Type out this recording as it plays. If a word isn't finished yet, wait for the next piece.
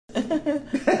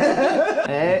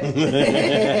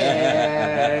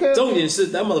重点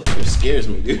是 that motherfucker scares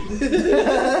me, dude.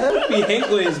 比黑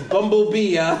鬼是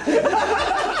Bumblebee 啊。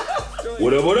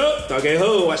What up, what up? 大家好，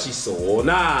我是唢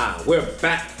呐。We're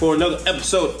back for another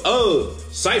episode of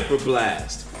Cypher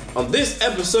Blast. On this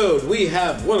episode, we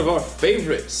have one of our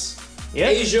favorites,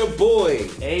 Asiaboy,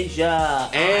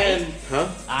 and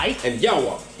and 药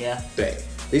王。对。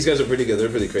These guys are pretty good. They're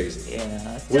pretty crazy. Yeah.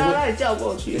 叫来叫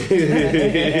过去。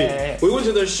 We went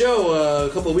to their show a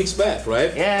couple of weeks back,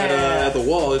 right? Yeah. At the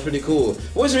wall. It's pretty cool.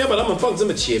 为什么要把他们放这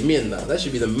么前面呢？ That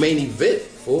should be the main event.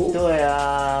 Fool. 对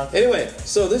啊。 Anyway,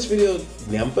 so this video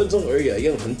 2分钟而已啊，一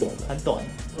样很短的。很短。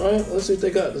 All right, let's see what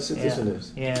they got. Let's see what this one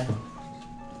is. Yeah.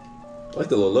 I like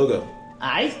the little logo.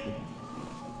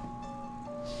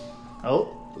 Oh.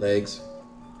 Legs.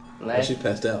 Oh, she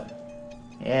passed out.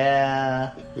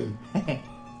 Yeah.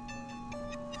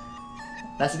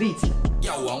 That's 例子。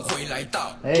药王回来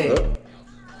到。哎。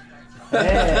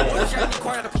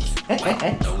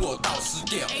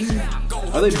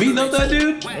Are they beating up that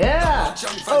dude? Yeah.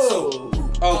 Oh.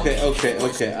 Okay.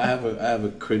 I have a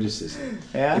criticism.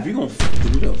 Yeah. If you're gonna fuck the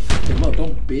dude up, fuck him up.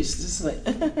 Don't bitch. Just like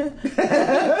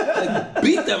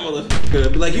beat that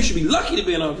motherfucker. Like you should be lucky to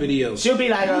be in our video. Should be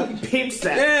like a pimp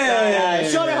slap. Yeah.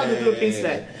 Show them how to do a pimp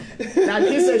slap. Now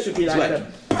pimp slap should be like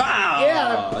pow.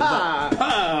 Yeah, pow. Like,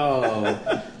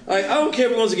 pow. Like, I don't care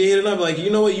if he wants to get hit or not, but like, you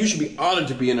know what? You should be honored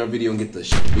to be in our video and get the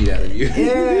shit beat out of you.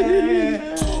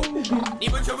 Yeah. They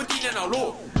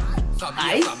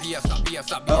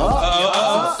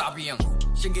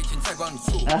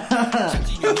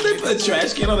put a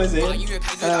trash can on his head.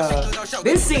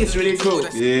 This scene is really cool.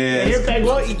 Yeah.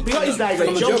 Because it's like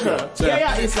a Joker.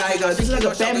 Yeah, it's like 就是那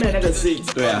个 Batman 那个 scene.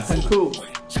 对啊，很酷。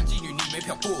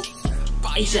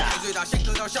一下。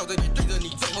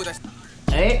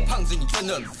哎，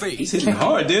 He's hitting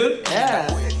hard, dude. Yeah,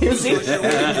 you see?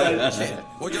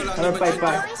 拜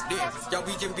拜。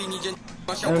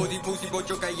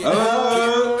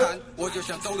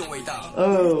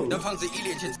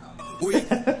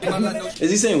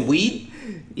Is he saying weed?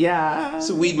 Yeah. It's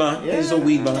a weed man. Yeah. It's a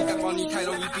weed man.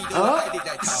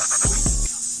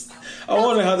 I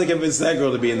wonder how they convinced that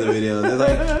girl to be in the video. They're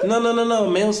like, no,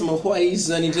 没有什么坏意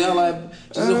思啊，你只要来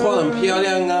就是画得很漂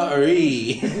亮啊而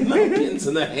已。变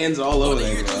成 their hands all over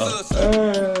that girl.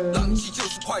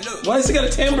 Why has he got a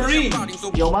tambourine?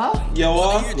 有吗？有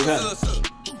啊，你看。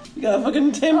You got a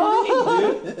fucking tambourine,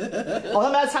 dude. 哦，他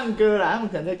们在唱歌啦，他们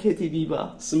可能在 KTV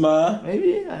吧？是吗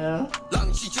 ？Maybe I don't know.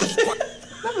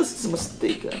 那个是什么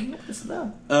stick 啊？不知道。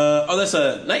Oh, that's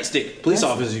a nightstick. Police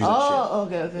officers use that shit. Oh,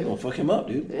 okay. They gonna fuck him up,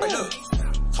 dude.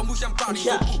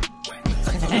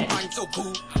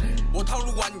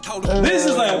 This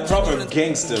is like a proper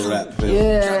gangster rap film.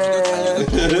 Yeah.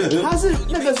 他是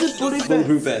那个是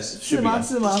Bulletproof vest. 是吗？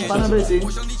是吗？防弹背心。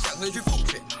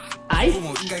哎，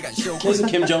那是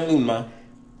Kim Jong Un 吗？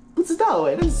不知道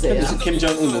哎，那是谁啊？那是 Kim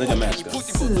Jong Un 的那个 mask。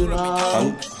是吗？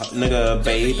那个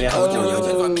北韩国人。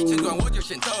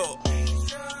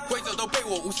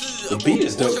The beat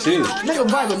is dope too. 那个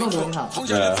vibe 弄得很好。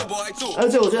对啊。而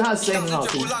且我觉得他的声音很好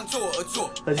听，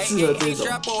很适合这种。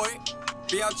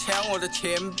不要抢我的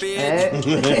钱边。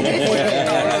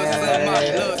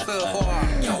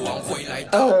药王回来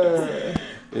到。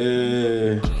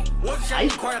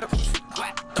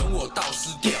等我到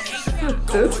死掉。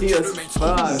Dirty as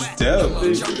fuck. Dope.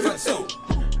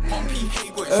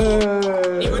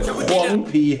 黄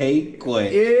皮黑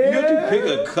鬼。You have to pick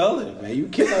a color, man. You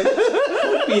can't.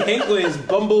 黄皮黑鬼 is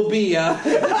Bumblebee 啊。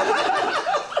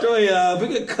对啊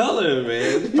 ，pick a color,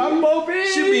 man. Bumblebee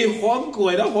should be 黄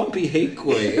鬼，not 黄皮黑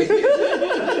鬼。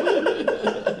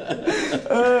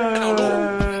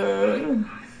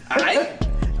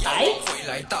回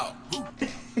来到。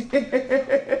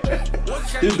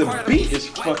Dude, the beat is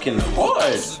fucking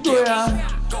hard. 对啊。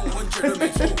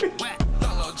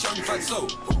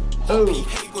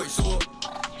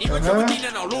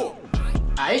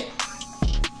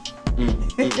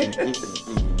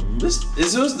This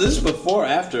is before or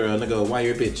after 那个 Why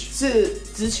Your Bitch 是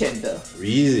之前的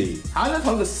Really 好像在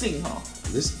同一个 scene 哈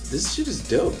This shit is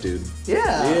dope, dude.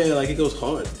 Yeah, like it goes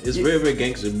hard. It's very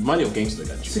gangster. 蛮有 gangster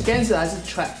感觉。是 gangster 还是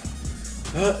trap?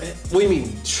 What do you mean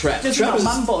trap? 就是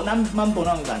mumble 那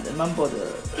种感觉 mumble 的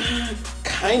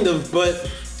Kind of, but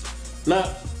not.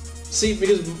 See,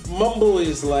 because mumble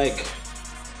is like,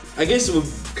 I guess it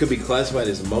could be classified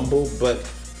as mumble, but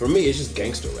for me, it's just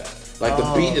gangster rap. Like the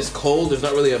beat is cold. There's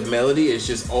not really a melody. It's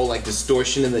just all like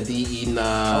distortion in the D, E,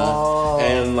 na,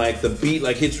 and like the beat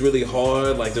like hits really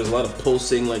hard. Like there's a lot of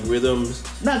pulsing like rhythms.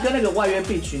 那跟那个外约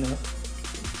必曲呢？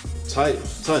差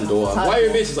很多啊。外约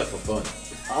bitch is like for fun.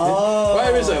 Oh.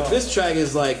 Right, it's like, this track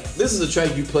is like, this is a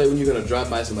track you play when you're gonna drive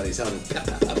by somebody's house and pop,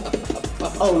 pop, pop, pop, pop, pop,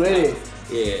 pop. Oh, really?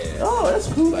 Yeah. Oh, that's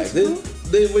cool. Like that's cool.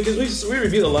 because we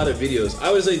reviewed a lot of videos.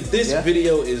 I would say this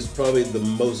video is probably the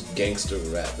most gangster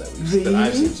rap that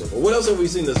I've seen so far. What else have we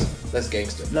seen that's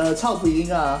gangster? The 臭皮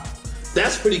音啊.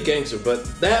 That's pretty gangster, but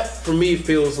that for me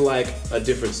feels like a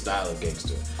different style of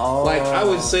gangster. Oh. Like I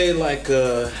would say like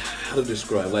how to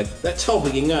describe, like that 臭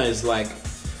皮音 is like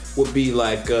would be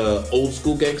like old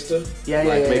school gangster. Yeah,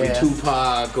 like maybe yeah.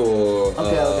 Tupac or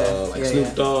like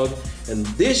Snoop Dogg. And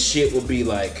this shit would be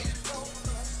like,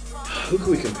 who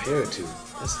can we compare it to?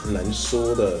 That's not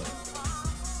sort of.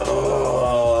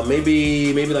 Oh,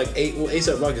 maybe like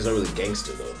A$AP Rocky is not really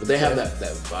gangster though, but they have that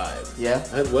vibe. Yeah.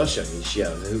 Well, shut me,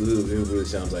 who really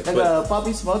sounds like. Like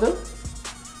Bobby Smurder?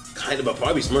 Kind of, but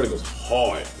Bobby Smurder goes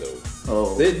hard though.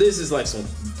 Oh. This is like some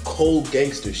cold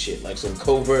gangster shit, like some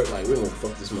covert, like we're gonna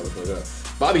fuck this motherfucker up.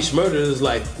 Bobby Smurder is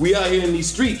like, we out here in these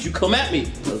streets, you come at me,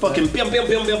 fucking bam bam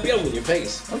bam bam bam in your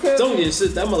face. Okay. Don't get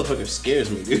shit, that motherfucker scares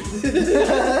me, dude.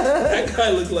 That guy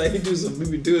look like he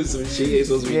be doing some shit he ain't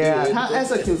supposed to be doing. Yeah, 他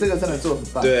execute 这个真的做很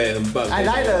棒。对，很棒。 I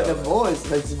like the voice,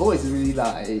 his voice really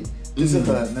like 就是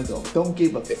很那种 don't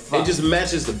give a fuck. It just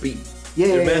matches the beat. Yeah.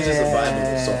 It matches the vibe of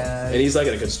the song. And he's like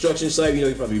at a construction site, you know,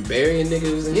 he's probably burying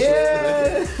niggas and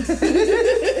Yeah.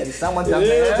 shit. Someone I down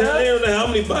there. don't know how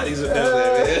many bodies are down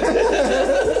there, man.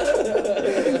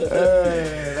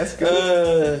 That's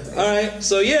good. Alright,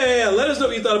 so yeah, let us know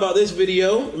what you thought about this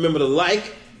video. Remember to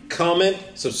like, comment,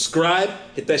 subscribe,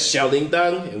 hit that shouting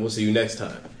thing, and we'll see you next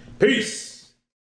time. Peace!